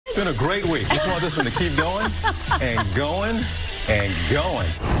been a great week. Just want this one to keep going and going and going.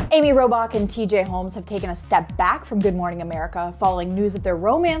 Amy Robach and TJ Holmes have taken a step back from Good Morning America following news of their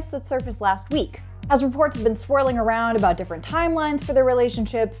romance that surfaced last week. As reports have been swirling around about different timelines for their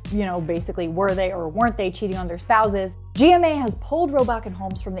relationship, basically were they or weren't they cheating on their spouses, GMA has pulled Robach and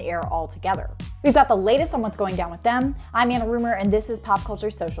Holmes from the air altogether. We've got the latest on what's going down with them. I'm Anna Rumor, and this is Pop Culture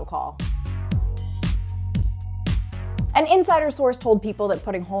Social Call. An insider source told People that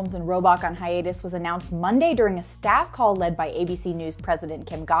putting Holmes and Robach on hiatus was announced Monday during a staff call led by ABC News president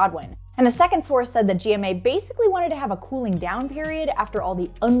Kim Godwin. And a second source said that GMA basically wanted to have a cooling down period after all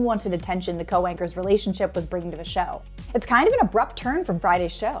the unwanted attention the co-anchor's relationship was bringing to the show. It's kind of an abrupt turn from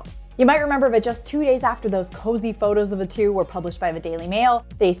Friday's show. You might remember that just 2 days after those cozy photos of the two were published by the Daily Mail,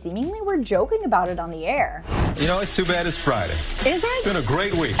 they seemingly were joking about it on the air. It's too bad it's Friday. Is it? It's been a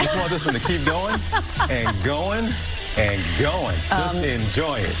great week. Just want this one to keep going and going and going. Just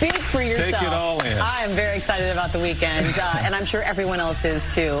enjoy it. Speak for yourself. Take it all in. I am very excited about the weekend, and I'm sure everyone else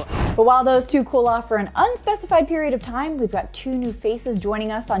is too. But while those two cool off for an unspecified period of time, we've got two new faces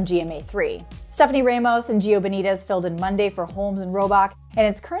joining us on GMA3. Stephanie Ramos and Gio Benitez filled in Monday for Holmes and Robach, and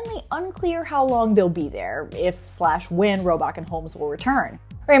it's currently unclear how long they'll be there, if/when Robach and Holmes will return.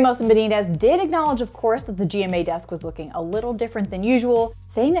 Ramos and Benitez did acknowledge, of course, that the GMA desk was looking a little different than usual,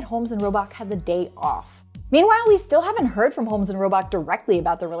 saying that Holmes and Robach had the day off. Meanwhile, we still haven't heard from Holmes and Robach directly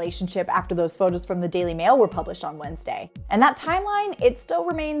about the relationship after those photos from the Daily Mail were published on Wednesday. And that timeline, it still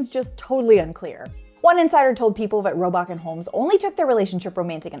remains just totally unclear. One insider told People that Robach and Holmes only took their relationship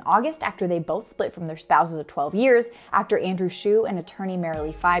romantic in August after they both split from their spouses of 12 years after Andrew Shue and attorney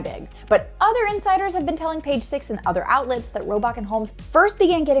Marilee Fiebig. But other insiders have been telling Page Six and other outlets that Robach and Holmes first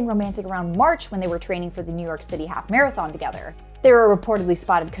began getting romantic around March when they were training for the New York City half marathon together. They were reportedly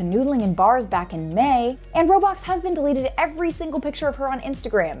spotted canoodling in bars back in May, and Robach's husband deleted every single picture of her on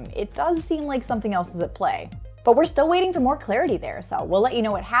Instagram. It does seem like something else is at play. But we're still waiting for more clarity there, so we'll let you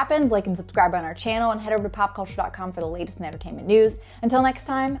know what happens. Like and subscribe on our channel, and head over to popculture.com for the latest in entertainment news. Until next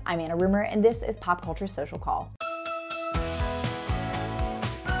time, I'm Anna Rumor, and this is Pop Culture Social Call.